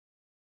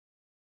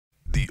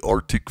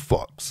Arctic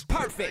Fox.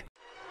 Perfect.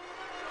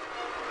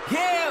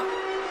 Yeah.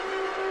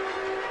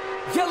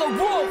 Yellow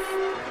Wolf.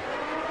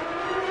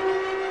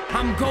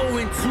 I'm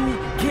going to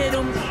get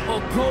him or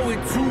going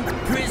to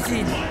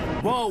prison.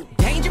 Whoa,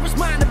 dangerous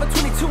mind of a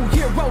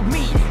 22-year-old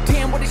me.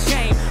 Damn, what a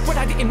shame. But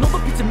I didn't know the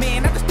pizza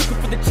man. I was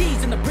looking for the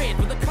cheese and the bread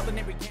for the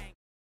culinary gang.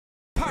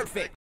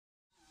 Perfect.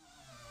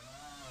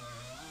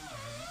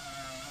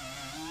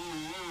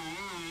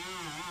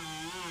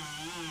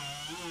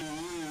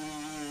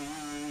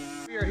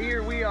 We are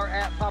here. We are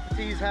at Papa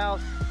T's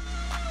house.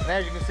 And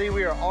as you can see,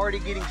 we are already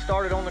getting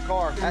started on the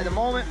car. At the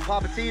moment,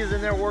 Papa T is in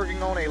there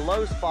working on a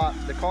low spot.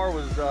 The car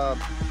was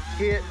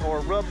hit or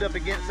rubbed up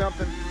against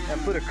something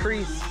and put a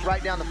crease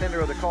right down the fender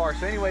of the car.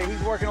 So anyway,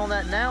 he's working on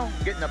that now,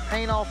 getting the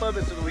paint off of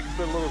it so that we can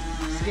put a little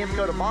skim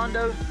coat of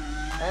Bondo.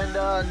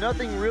 And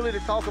nothing really to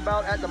talk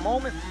about at the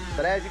moment.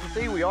 But as you can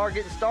see, we are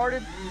getting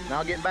started. And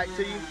I'll get back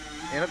to you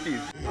in a few.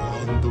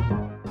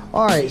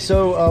 All right,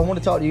 so I want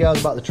to talk to you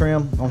guys about the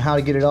trim, on how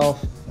to get it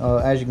off.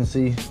 As you can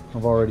see,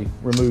 I've already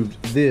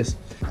removed this.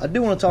 I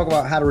do want to talk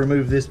about how to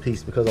remove this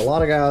piece because a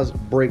lot of guys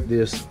break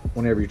this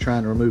whenever you're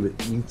trying to remove it.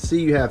 You can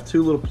see you have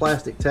two little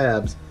plastic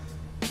tabs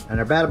and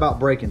they're bad about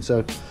breaking.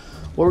 So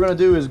what we're going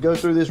to do is go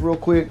through this real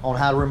quick on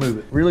how to remove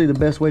it. Really the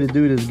best way to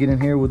do it is get in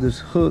here with this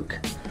hook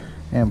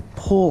and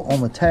pull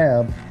on the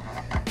tab,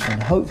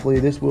 and hopefully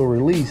this will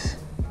release.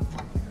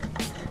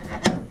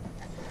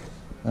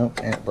 Oh,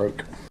 and it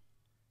broke.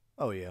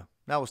 Oh yeah,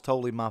 that was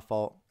totally my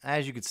fault.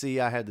 As you can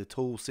see, I had the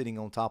tool sitting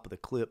on top of the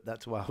clip.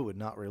 That's why it would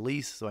not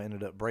release, so I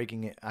ended up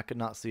breaking it. I could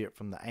not see it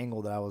from the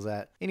angle that I was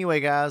at. Anyway,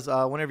 guys,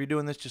 whenever you're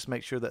doing this, just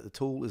make sure that the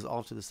tool is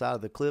off to the side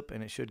of the clip,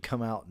 and it should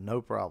come out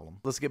no problem.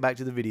 Let's get back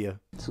to the video.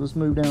 So let's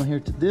move down here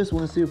to this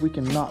one and see if we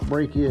can not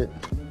break it.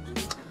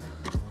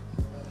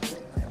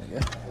 There we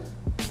go.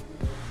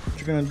 What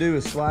you're gonna do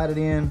is slide it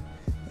in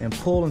and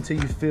pull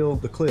until you feel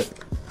the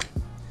clip.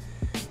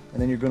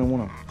 And then you're going to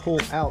want to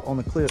pull out on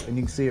the clip and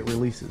you can see it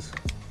releases.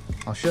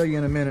 I'll show you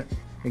in a minute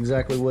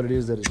exactly what it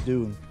is that it's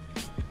doing.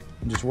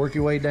 And just work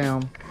your way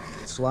down,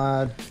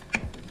 slide.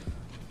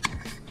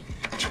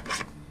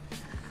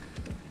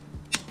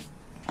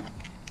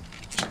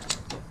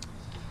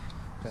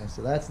 Okay,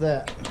 so that's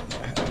that.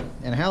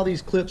 And how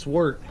these clips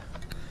work,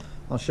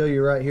 I'll show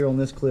you right here on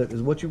this clip,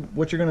 is what you're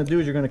going to do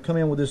is you're going to come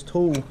in with this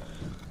tool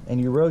and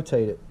you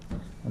rotate it.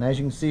 And as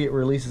you can see, it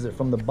releases it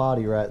from the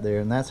body right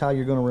there. And that's how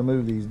you're going to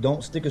remove these.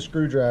 Don't stick a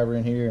screwdriver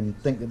in here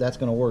and think that that's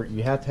going to work.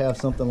 You have to have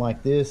something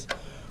like this,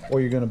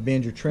 or you're going to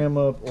bend your trim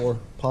up or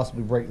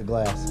possibly break the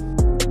glass.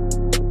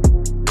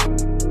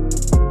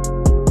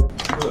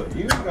 Look,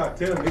 you ain't got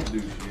to tell me to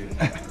do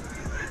shit.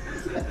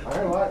 I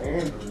don't like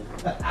Andrew.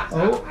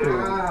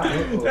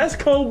 Oh. That's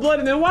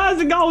cold-blooded. Then why has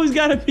it always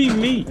got to be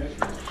me?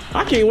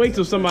 I can't wait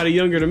till somebody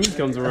younger than me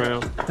comes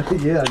around.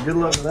 Yeah, good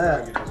luck with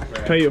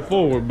that. Pay it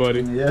forward,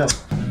 buddy. Yeah.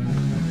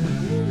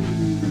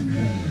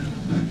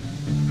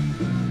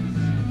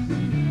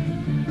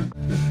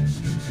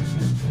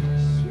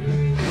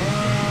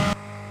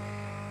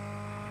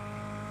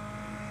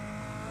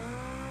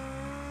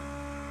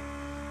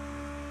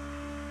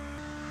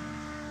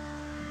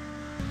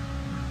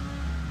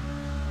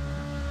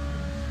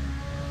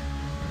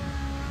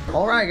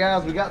 All right,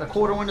 guys, we got the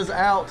quarter windows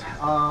out.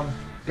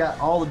 Got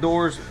all the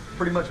doors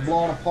pretty much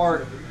blown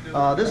apart.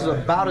 This is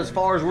about as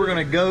far as we're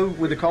gonna go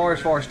with the car as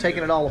far as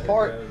taking it all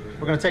apart.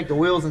 We're gonna take the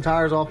wheels and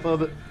tires off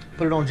of it,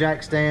 put it on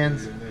jack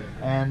stands,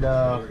 and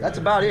that's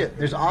about it.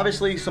 There's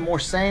obviously some more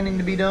sanding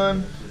to be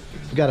done.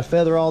 We got to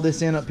feather all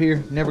this in up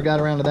here. Never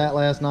got around to that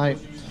last night.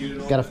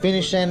 Got to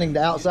finish sanding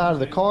the outside of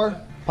the car.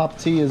 Papa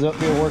T is up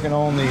here working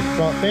on the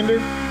front fender,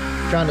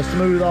 trying to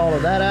smooth all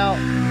of that out.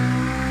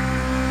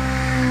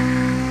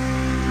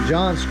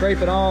 John's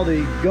scraping all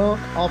the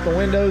gunk off the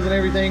windows and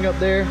everything up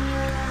there.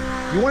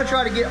 You want to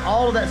try to get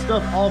all of that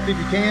stuff off if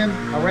you can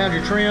around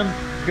your trim,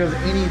 because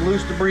any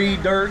loose debris,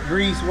 dirt,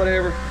 grease,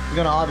 whatever, is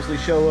going to obviously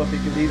show up.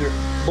 It could either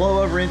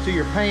blow over into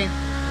your paint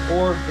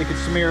or it could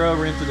smear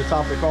over into the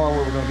top of the car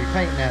where we're going to be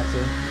painting at.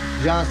 So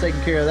John's taking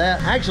care of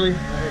that. Actually,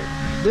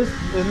 this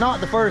is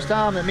not the first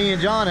time that me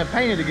and John have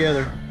painted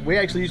together. We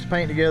actually used to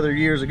paint together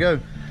years ago.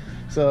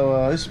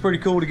 So this is pretty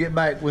cool to get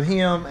back with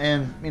him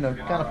and, you know,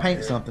 kind of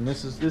paint something.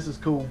 This is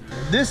cool.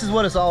 This is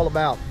what it's all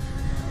about.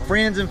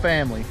 Friends and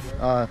family.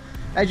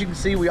 As you can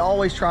see, we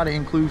always try to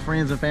include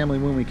friends and family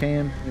when we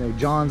can. You know,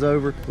 John's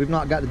over. We've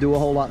not got to do a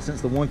whole lot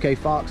since the 1K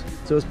Fox,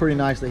 so it's pretty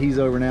nice that he's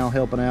over now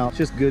helping out. It's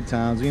just good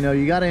times. You know,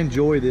 you got to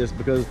enjoy this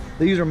because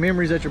these are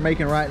memories that you're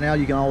making right now.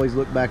 You can always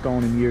look back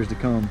on in years to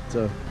come.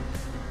 So,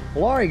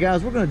 well, all right,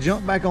 guys, we're going to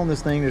jump back on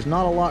this thing. There's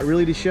not a lot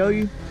really to show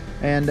you.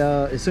 And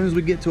as soon as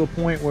we get to a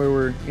point where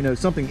we're, you know,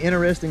 something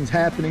interesting is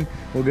happening,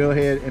 we'll go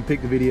ahead and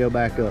pick the video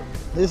back up.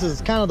 This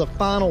is kind of the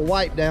final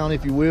wipe down,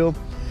 if you will.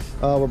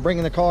 We're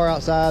bringing the car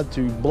outside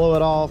to blow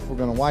it off. We're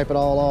going to wipe it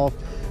all off.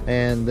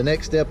 And the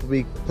next step will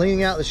be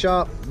cleaning out the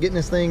shop, getting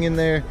this thing in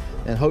there,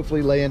 and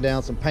hopefully laying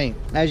down some paint.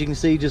 As you can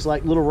see, just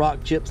like little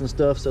rock chips and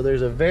stuff. So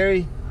there's a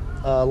very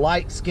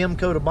light skim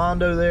coat of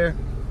Bondo there.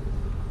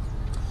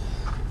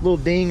 Little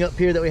ding up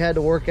here that we had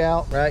to work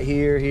out right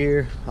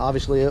here,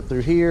 obviously up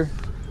through here.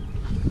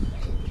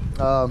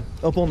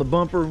 Up on the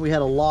bumper, we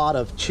had a lot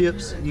of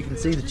chips. You can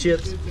see the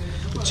chips.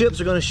 The chips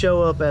are gonna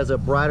show up as a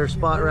brighter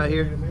spot right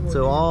here.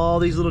 So all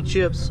these little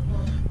chips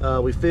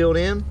we filled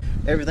in.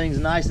 Everything's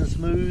nice and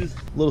smooth.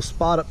 Little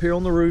spot up here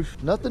on the roof.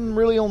 Nothing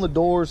really on the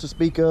doors to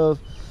speak of.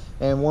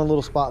 And one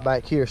little spot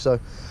back here. So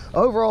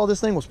overall,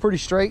 this thing was pretty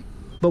straight.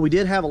 But we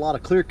did have a lot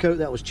of clear coat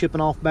that was chipping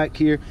off back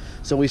here.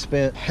 So we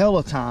spent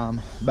hella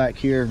time back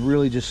here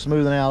really just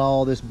smoothing out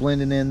all this,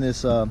 blending in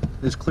this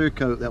this clear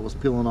coat that was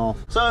peeling off.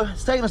 So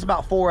it's taken us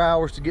about 4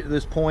 hours to get to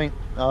this point.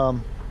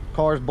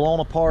 Car's blown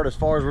apart as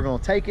far as we're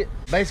gonna take it.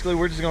 Basically,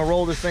 we're just gonna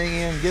roll this thing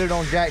in, get it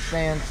on jack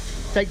stand,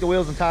 take the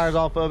wheels and tires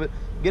off of it,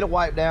 get it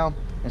wiped down,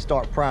 and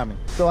start priming.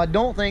 So I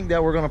don't think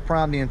that we're gonna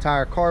prime the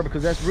entire car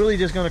because that's really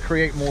just gonna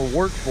create more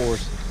work for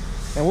us.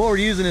 And what we're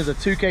using is a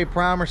 2K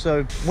primer,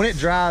 so when it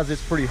dries,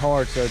 it's pretty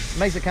hard. So it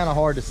makes it kind of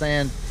hard to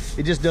sand.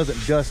 It just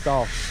doesn't dust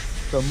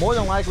off. So more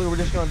than likely, we're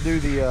just gonna do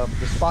the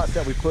spots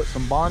that we put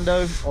some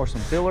Bondo or some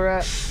filler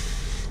at,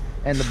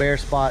 and the bare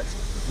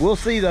spots. We'll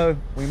see though,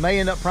 we may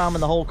end up priming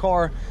the whole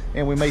car,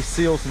 and we may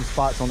seal some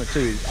spots on it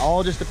too. It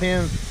all just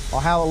depends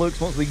on how it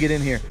looks once we get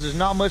in here. There's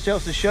not much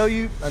else to show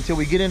you until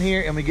we get in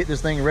here and we get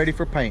this thing ready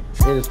for paint.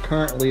 It is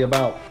currently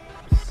about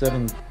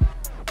 7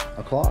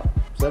 o'clock,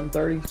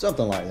 7:30,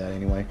 something like that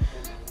anyway.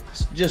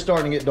 It's just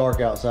starting to get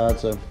dark outside,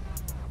 so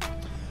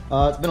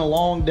it's been a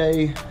long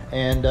day,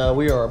 and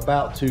we are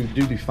about to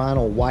do the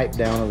final wipe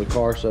down of the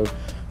car. So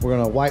we're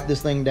gonna wipe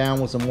this thing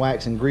down with some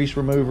wax and grease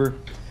remover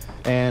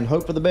and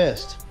hope for the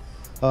best.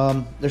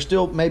 There's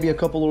still maybe a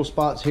couple little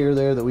spots here or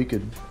there that we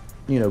could,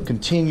 you know,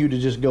 continue to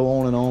just go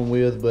on and on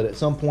with, but at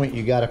some point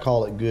you got to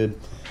call it good.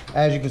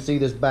 As you can see,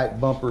 this back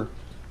bumper,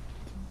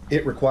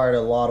 it required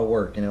a lot of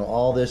work. You know,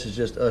 all this is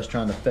just us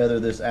trying to feather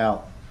this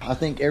out. I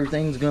think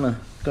everything's gonna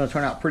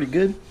turn out pretty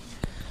good.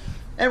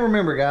 And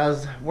remember,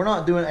 guys, we're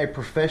not doing a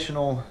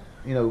professional,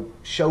 you know,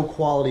 show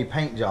quality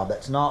paint job.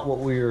 That's not what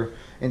we're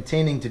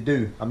intending to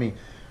do. I mean,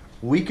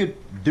 we could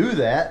do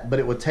that, but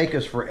it would take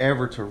us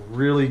forever to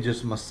really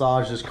just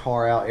massage this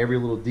car out, every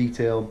little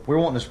detail. We're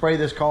wanting to spray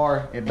this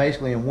car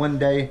basically in one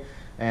day,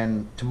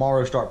 and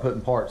tomorrow start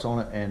putting parts on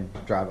it and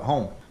drive it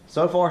home.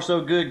 So far,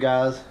 so good,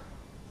 guys.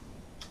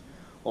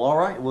 Well, all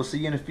right, we'll see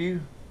you in a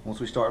few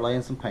once we start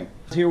laying some paint.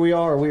 Here we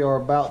are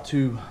about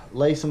to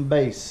lay some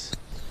base.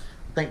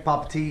 I think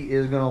Papa T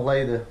is gonna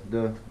lay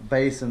the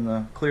base and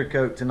the clear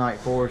coat tonight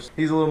for us.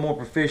 He's a little more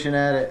proficient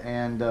at it,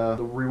 and the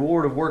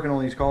reward of working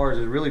on these cars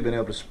has really been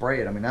able to spray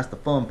it. I mean, that's the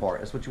fun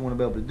part. That's what you want to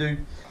be able to do.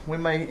 We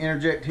may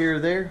interject here or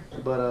there,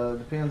 but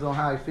depends on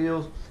how he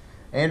feels.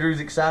 Andrew's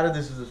excited.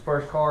 This is his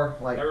first car.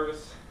 Like,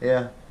 nervous.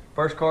 Yeah,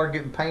 first car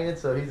getting painted,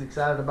 so he's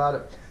excited about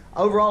it.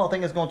 Overall, I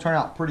think it's gonna turn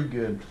out pretty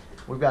good.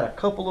 We've got a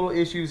couple little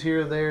issues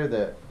here or there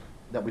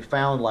that we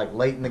found like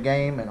late in the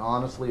game, and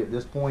honestly, at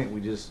this point,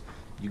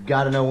 you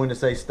got to know when to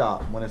say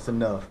stop, when it's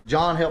enough.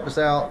 John helped us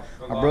out.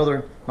 My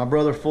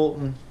brother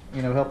Fulton,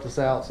 you know, helped us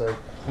out. So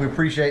we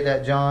appreciate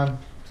that, John.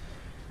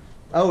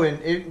 Oh,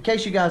 and in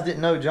case you guys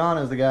didn't know, John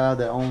is the guy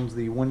that owns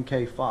the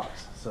 1K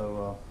Fox.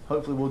 So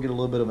hopefully we'll get a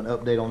little bit of an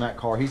update on that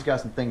car. He's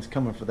got some things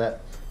coming for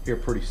that here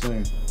pretty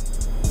soon.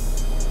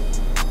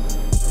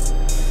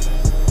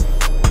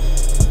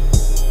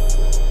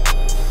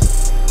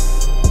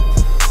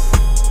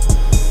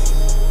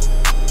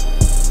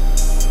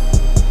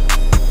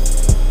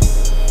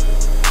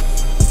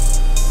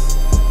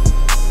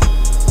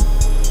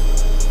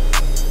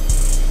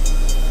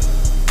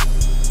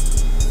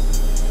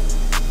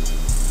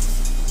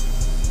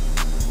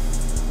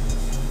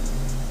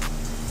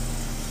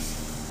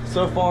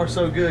 So far,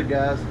 so good,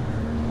 guys.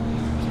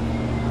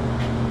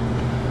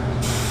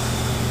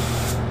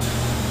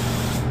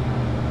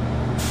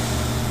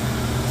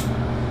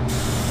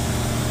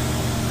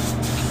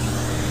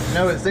 You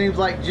know, it seems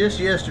like just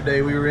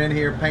yesterday we were in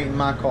here painting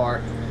my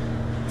car.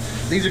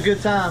 These are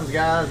good times,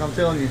 guys, I'm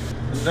telling you.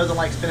 There's nothing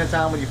like spending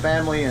time with your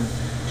family and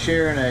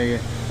sharing a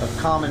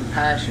common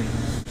passion.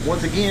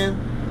 Once again,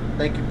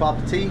 thank you,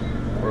 Papa T,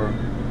 for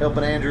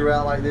helping Andrew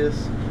out like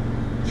this.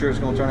 I'm sure it's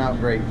gonna turn out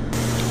great.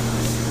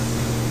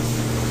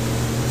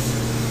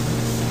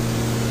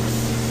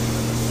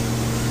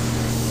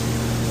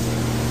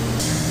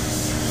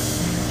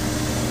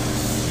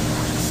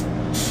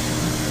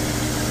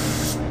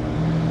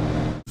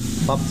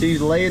 Papa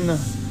T's laying the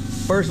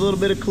first little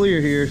bit of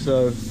clear here,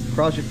 so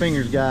cross your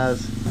fingers,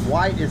 guys.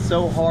 White is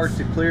so hard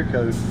to clear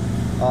coat.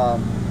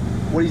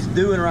 What he's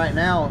doing right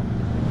now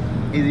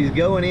is he's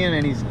going in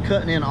and he's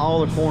cutting in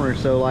all the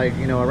corners. So like,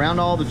 you know, around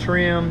all the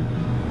trim,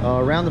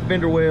 around the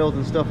fender wells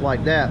and stuff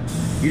like that.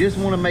 You just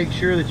want to make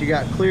sure that you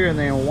got clear in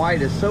there. And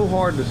white is so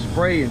hard to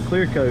spray and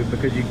clear coat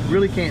because you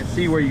really can't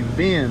see where you've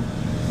been.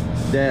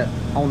 That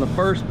on the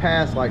first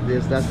pass like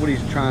this, that's what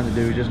he's trying to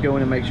do. Just go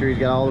in and make sure he's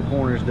got all the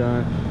corners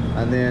done.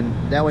 And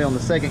then that way on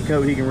the second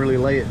coat he can really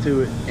lay it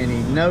to it, and he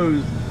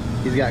knows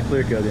he's got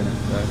clear coat in it.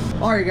 So,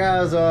 all right,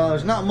 guys,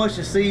 there's not much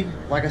to see.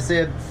 Like I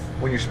said,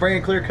 when you're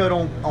spraying clear coat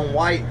on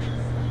white,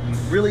 you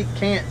really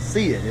can't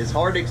see it. It's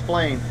hard to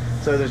explain.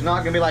 So there's not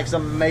gonna be like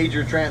some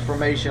major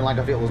transformation like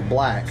if it was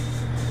black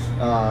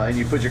and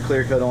you put your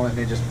clear coat on it and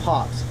it just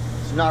pops.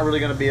 it's not really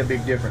going to be a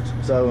big difference.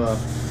 So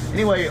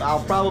anyway,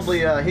 I'll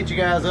probably hit you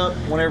guys up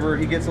whenever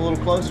he gets a little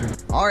closer.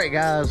 All right,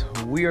 guys,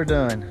 we are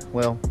done.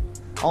 Well,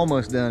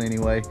 almost done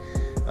anyway.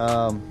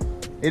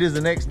 It is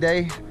the next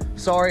day.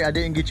 Sorry I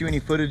didn't get you any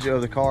footage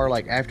of the car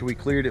like after we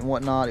cleared it and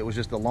whatnot. It was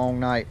just a long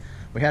night.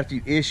 We had a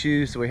few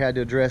issues, so we had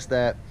to address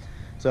that.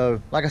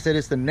 So like I said,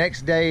 it's the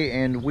next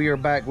day and we are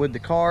back with the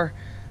car.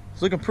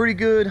 It's looking pretty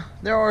good.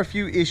 There are a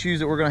few issues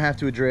that we're gonna have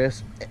to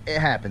address. It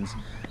happens.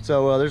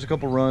 So there's a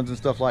couple runs and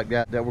stuff like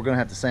that that we're gonna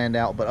have to sand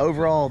out. But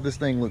overall, this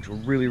thing looks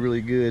really,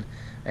 really good.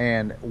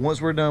 And once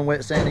we're done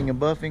wet sanding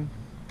and buffing,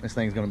 this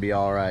thing's gonna be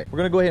all right. We're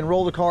gonna go ahead and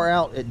roll the car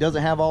out. It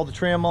doesn't have all the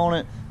trim on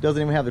it. Doesn't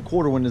even have the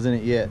quarter windows in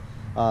it yet.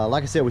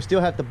 Like I said, we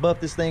still have to buff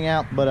this thing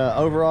out, but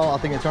overall, I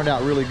think it turned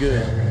out really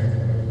good.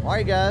 All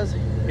right, guys,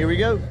 here we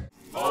go.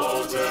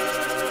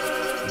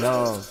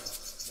 Love.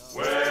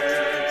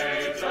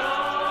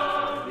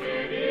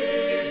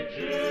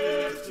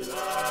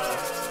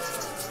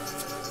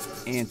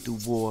 And through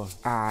war,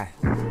 I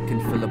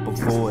can fill up a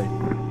void.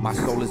 My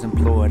soul is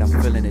implored,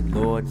 I'm feeling it,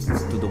 Lord.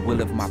 Through the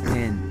will of my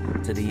pen,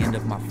 to the end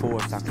of my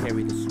force, I'll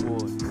carry the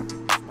sword.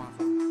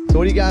 So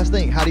what do you guys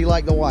think? How do you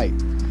like the white?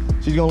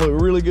 She's gonna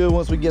look really good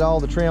once we get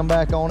all the trim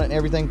back on it and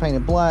everything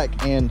painted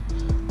black. And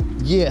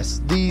yes,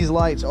 these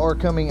lights are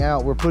coming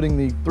out. We're putting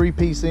the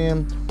 3-piece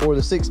in, or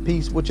the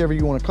 6-piece, whichever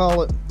you want to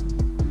call it.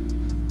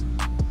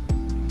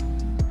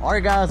 All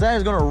right, guys, that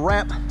is gonna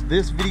wrap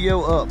this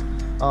video up.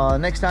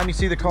 Next time you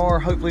see the car,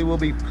 hopefully we'll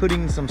be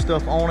putting some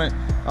stuff on it.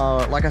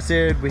 Like I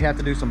said, we have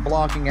to do some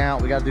blocking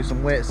out. We got to do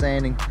some wet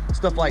sanding,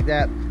 stuff like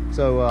that.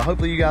 So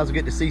hopefully you guys will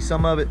get to see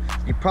some of it.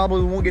 You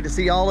probably won't get to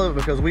see all of it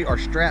because we are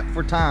strapped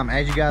for time.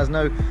 As you guys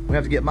know, we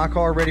have to get my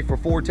car ready for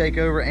Ford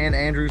takeover and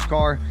Andrew's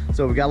car.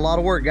 So we got a lot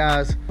of work,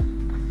 guys.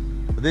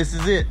 But this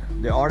is it,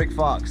 the Arctic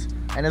Fox.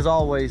 And as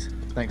always,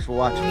 thanks for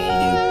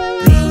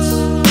watching.